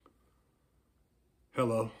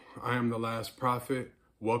Hello, I am the last prophet.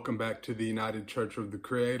 Welcome back to the United Church of the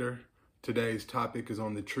Creator. Today's topic is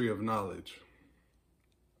on the tree of knowledge.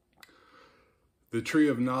 The tree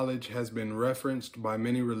of knowledge has been referenced by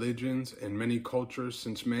many religions and many cultures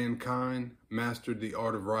since mankind mastered the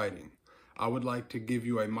art of writing. I would like to give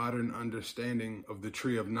you a modern understanding of the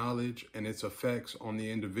tree of knowledge and its effects on the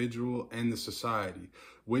individual and the society,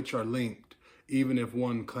 which are linked, even if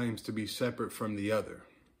one claims to be separate from the other.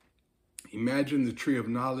 Imagine the tree of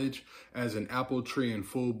knowledge as an apple tree in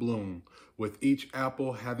full bloom, with each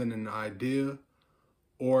apple having an idea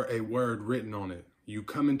or a word written on it. You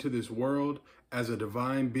come into this world as a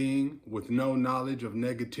divine being with no knowledge of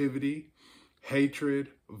negativity, hatred,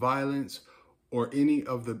 violence, or any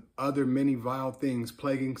of the other many vile things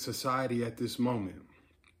plaguing society at this moment.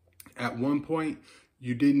 At one point,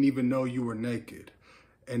 you didn't even know you were naked.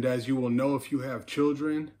 And as you will know if you have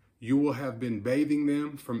children, you will have been bathing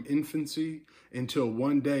them from infancy until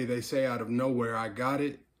one day they say out of nowhere, "I got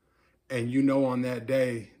it." And you know on that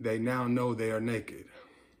day, they now know they are naked.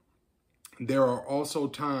 There are also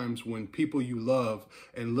times when people you love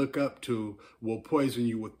and look up to will poison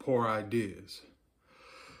you with poor ideas.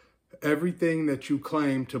 Everything that you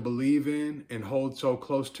claim to believe in and hold so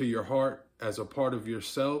close to your heart as a part of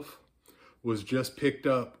yourself was just picked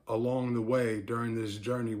up along the way during this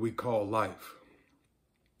journey we call life.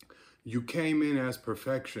 You came in as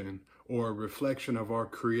perfection or a reflection of our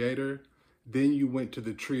Creator. Then you went to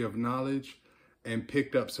the tree of knowledge and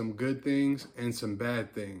picked up some good things and some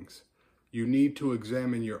bad things. You need to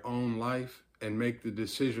examine your own life and make the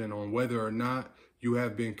decision on whether or not you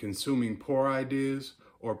have been consuming poor ideas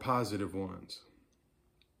or positive ones.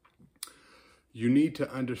 You need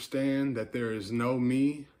to understand that there is no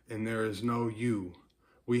me and there is no you.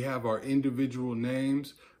 We have our individual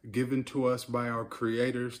names given to us by our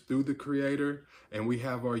creators through the Creator, and we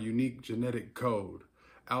have our unique genetic code.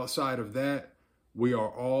 Outside of that, we are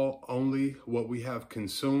all only what we have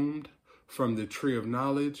consumed from the tree of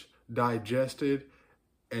knowledge, digested,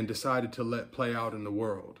 and decided to let play out in the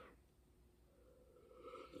world.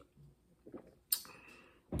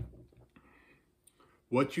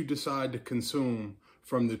 What you decide to consume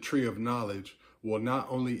from the tree of knowledge will not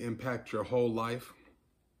only impact your whole life,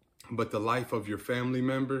 but the life of your family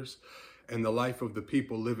members and the life of the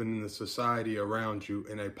people living in the society around you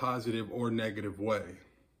in a positive or negative way.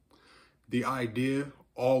 The idea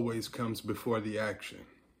always comes before the action.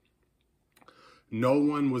 No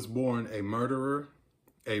one was born a murderer,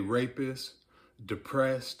 a rapist,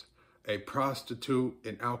 depressed, a prostitute,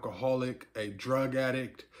 an alcoholic, a drug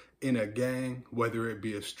addict, in a gang, whether it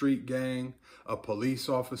be a street gang, a police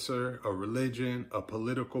officer, a religion, a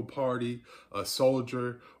political party, a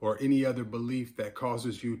soldier, or any other belief that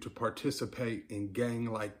causes you to participate in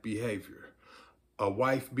gang-like behavior. A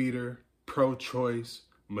wife beater, pro-choice,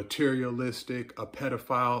 materialistic, a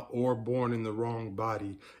pedophile, or born in the wrong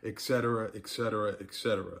body, etc., etc.,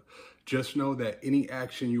 etc. Just know that any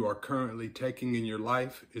action you are currently taking in your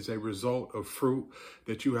life is a result of fruit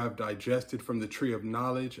that you have digested from the tree of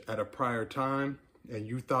knowledge at a prior time, and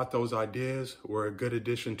you thought those ideas were a good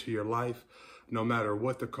addition to your life, no matter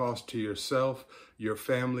what the cost to yourself, your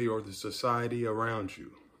family, or the society around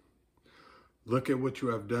you. Look at what you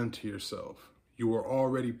have done to yourself. You are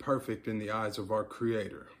already perfect in the eyes of our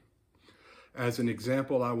Creator. As an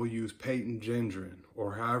example, I will use Peyton Gendron,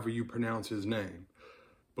 or however you pronounce his name.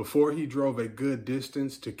 Before he drove a good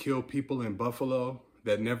distance to kill people in Buffalo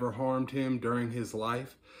that never harmed him during his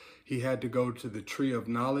life, he had to go to the tree of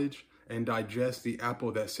knowledge and digest the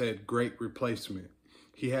apple that said great replacement.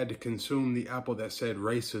 He had to consume the apple that said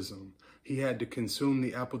racism. He had to consume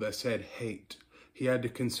the apple that said hate. He had to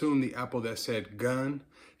consume the apple that said gun.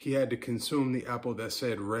 He had to consume the apple that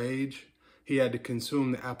said rage. He had to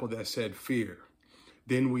consume the apple that said fear.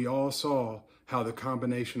 Then we all saw how the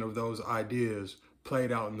combination of those ideas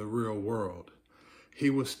played out in the real world.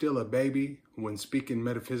 He was still a baby when speaking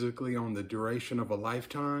metaphysically on the duration of a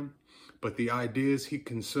lifetime, but the ideas he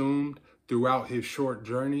consumed throughout his short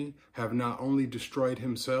journey have not only destroyed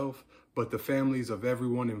himself, but the families of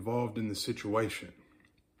everyone involved in the situation.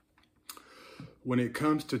 When it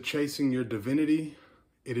comes to chasing your divinity,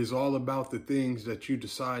 it is all about the things that you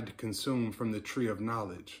decide to consume from the tree of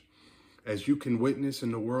knowledge. As you can witness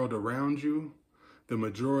in the world around you, the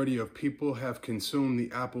majority of people have consumed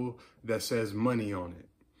the apple that says money on it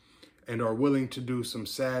and are willing to do some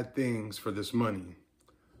sad things for this money.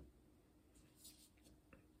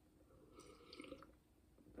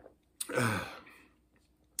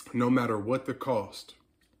 No matter what the cost,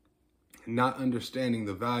 not understanding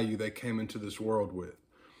the value they came into this world with.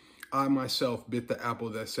 I myself bit the apple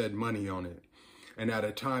that said money on it, and at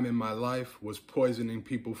a time in my life was poisoning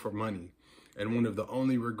people for money. And one of the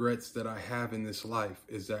only regrets that I have in this life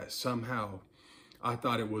is that somehow I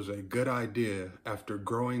thought it was a good idea, after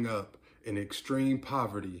growing up in extreme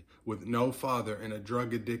poverty with no father and a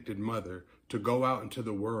drug-addicted mother, to go out into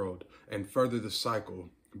the world and further the cycle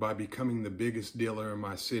by becoming the biggest dealer in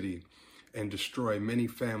my city and destroy many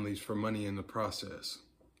families for money in the process.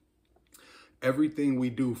 Everything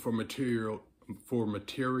we do for material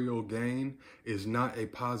gain is not a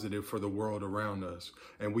positive for the world around us,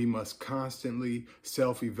 and we must constantly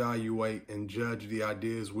self-evaluate and judge the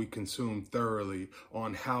ideas we consume thoroughly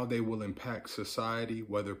on how they will impact society,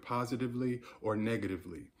 whether positively or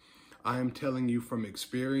negatively. I am telling you from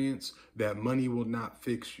experience that money will not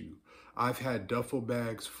fix you. I've had duffel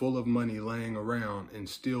bags full of money laying around and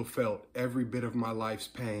still felt every bit of my life's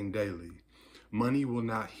pain daily. Money will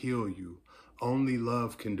not heal you. Only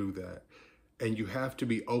love can do that. And you have to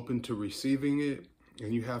be open to receiving it,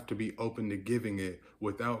 and you have to be open to giving it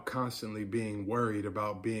without constantly being worried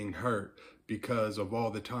about being hurt because of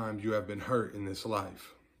all the times you have been hurt in this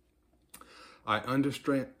life. I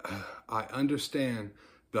understand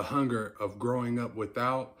the hunger of growing up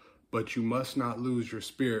without, but you must not lose your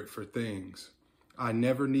spirit for things. I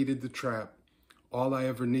never needed the trap. All I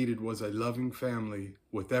ever needed was a loving family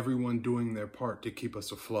with everyone doing their part to keep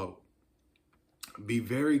us afloat. Be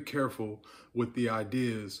very careful with the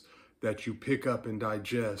ideas that you pick up and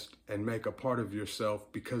digest and make a part of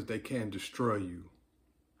yourself, because they can destroy you.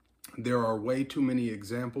 There are way too many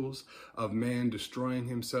examples of man destroying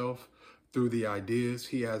himself through the ideas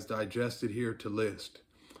he has digested here to list.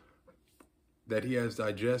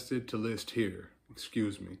 Here.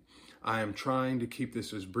 I am trying to keep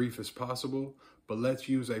this as brief as possible, but let's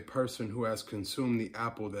use a person who has consumed the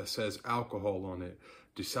apple that says alcohol on it,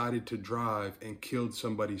 decided to drive and killed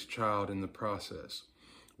somebody's child in the process.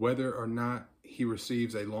 Whether or not he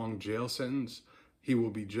receives a long jail sentence, he will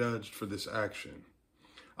be judged for this action.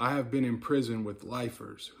 I have been in prison with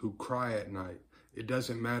lifers who cry at night. It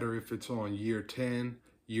doesn't matter if it's on year 10,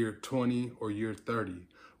 year 20, or year 30.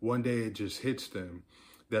 One day it just hits them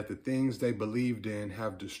that the things they believed in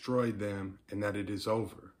have destroyed them and that it is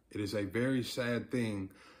over. It is a very sad thing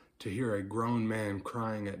to hear a grown man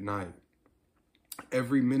crying at night.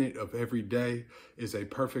 Every minute of every day is a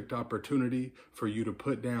perfect opportunity for you to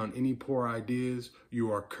put down any poor ideas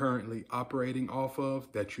you are currently operating off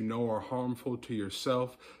of that you know are harmful to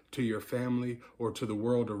yourself, to your family, or to the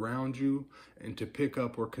world around you, and to pick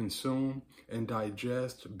up or consume and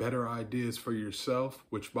digest better ideas for yourself,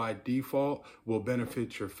 which by default will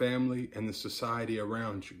benefit your family and the society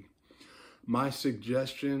around you. My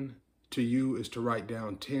suggestion to you is to write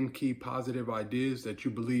down 10 key positive ideas that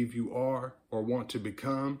you believe you are or want to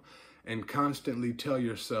become, and constantly tell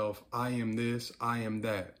yourself, I am this, I am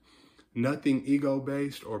that. Nothing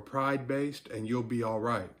ego-based or pride-based, and you'll be all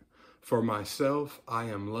right. For myself, I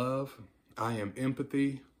am love, I am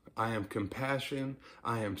empathy, I am compassion,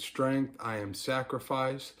 I am strength, I am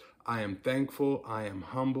sacrifice, I am thankful, I am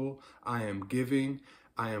humble, I am giving,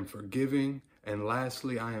 I am forgiving, and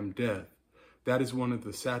lastly, I am death. That is one of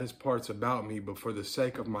the saddest parts about me, but for the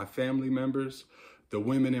sake of my family members, the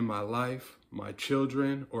women in my life, my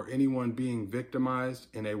children, or anyone being victimized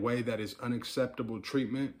in a way that is unacceptable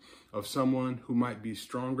treatment of someone who might be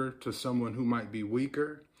stronger to someone who might be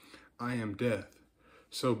weaker, I am death.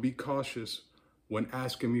 So be cautious when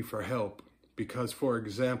asking me for help, because, for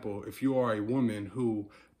example, if you are a woman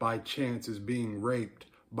who by chance is being raped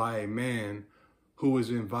by a man who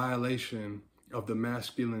is in violation of the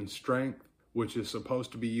masculine strength, which is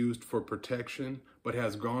supposed to be used for protection, but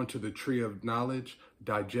has gone to the tree of knowledge,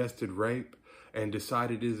 digested rape, and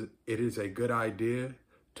decided it is a good idea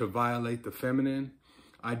to violate the feminine,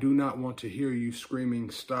 I do not want to hear you screaming,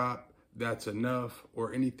 stop, that's enough,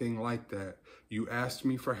 or anything like that. You asked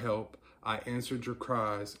me for help, I answered your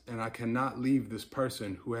cries, and I cannot leave this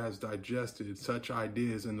person who has digested such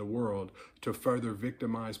ideas in the world to further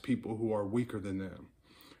victimize people who are weaker than them.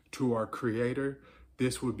 To our Creator,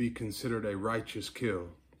 this would be considered a righteous kill.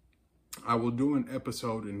 I will do an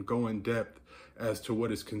episode and go in depth as to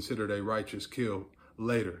what is considered a righteous kill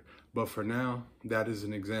later, but for now, that is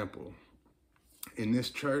an example. In this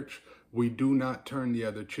church, we do not turn the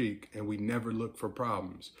other cheek, and we never look for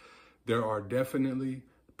problems. There are definitely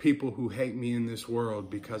people who hate me in this world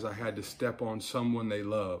because I had to step on someone they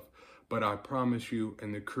love, but I promise you,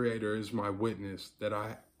 and the Creator is my witness, that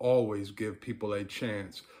I always give people a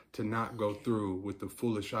chance to not go through with the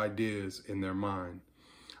foolish ideas in their mind.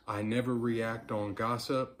 I never react on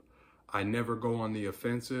gossip. I never go on the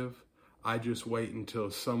offensive. I just wait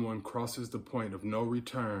until someone crosses the point of no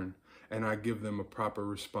return and I give them a proper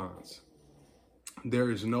response.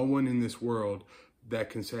 There is no one in this world that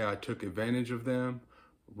can say I took advantage of them,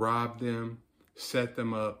 robbed them, set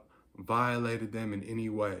them up, violated them in any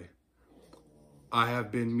way. I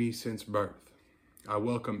have been me since birth. I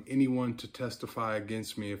welcome anyone to testify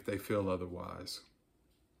against me if they feel otherwise.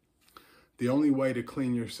 The only way to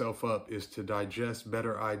clean yourself up is to digest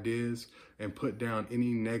better ideas and put down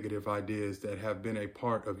any negative ideas that have been a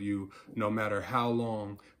part of you, no matter how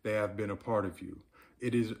long they have been a part of you.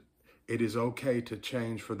 It is okay to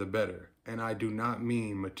change for the better, and I do not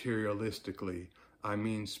mean materialistically, I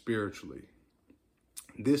mean spiritually.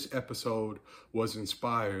 This episode was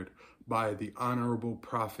inspired by the Honorable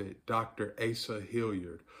Prophet, Dr. Asa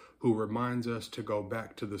Hilliard, who reminds us to go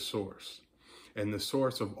back to the source. And the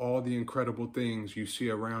source of all the incredible things you see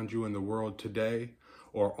around you in the world today,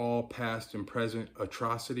 or all past and present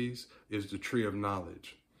atrocities, is the tree of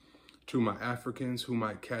knowledge. To my Africans who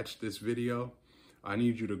might catch this video, I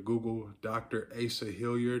need you to Google Dr. Asa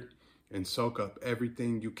Hilliard and soak up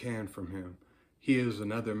everything you can from him. He is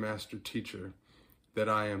another master teacher that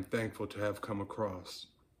I am thankful to have come across.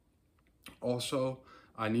 Also,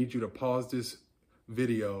 I need you to pause this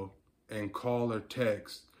video and call or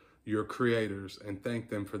text your creators and thank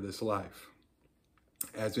them for this life.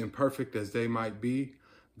 As imperfect as they might be,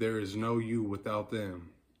 there is no you without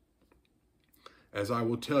them. As I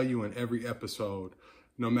will tell you in every episode,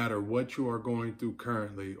 no matter what you are going through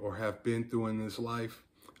currently or have been through in this life,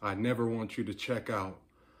 I never want you to check out.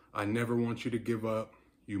 I never want you to give up.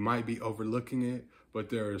 You might be overlooking it, but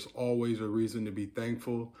there is always a reason to be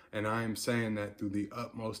thankful, and I am saying that through the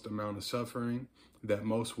utmost amount of suffering that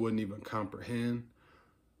most wouldn't even comprehend.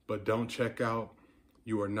 But don't check out.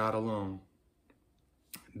 You are not alone.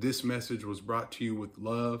 This message was brought to you with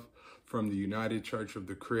love from the United Church of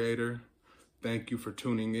the Creator. Thank you for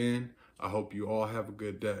tuning in. I hope you all have a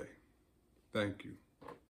good day. Thank you.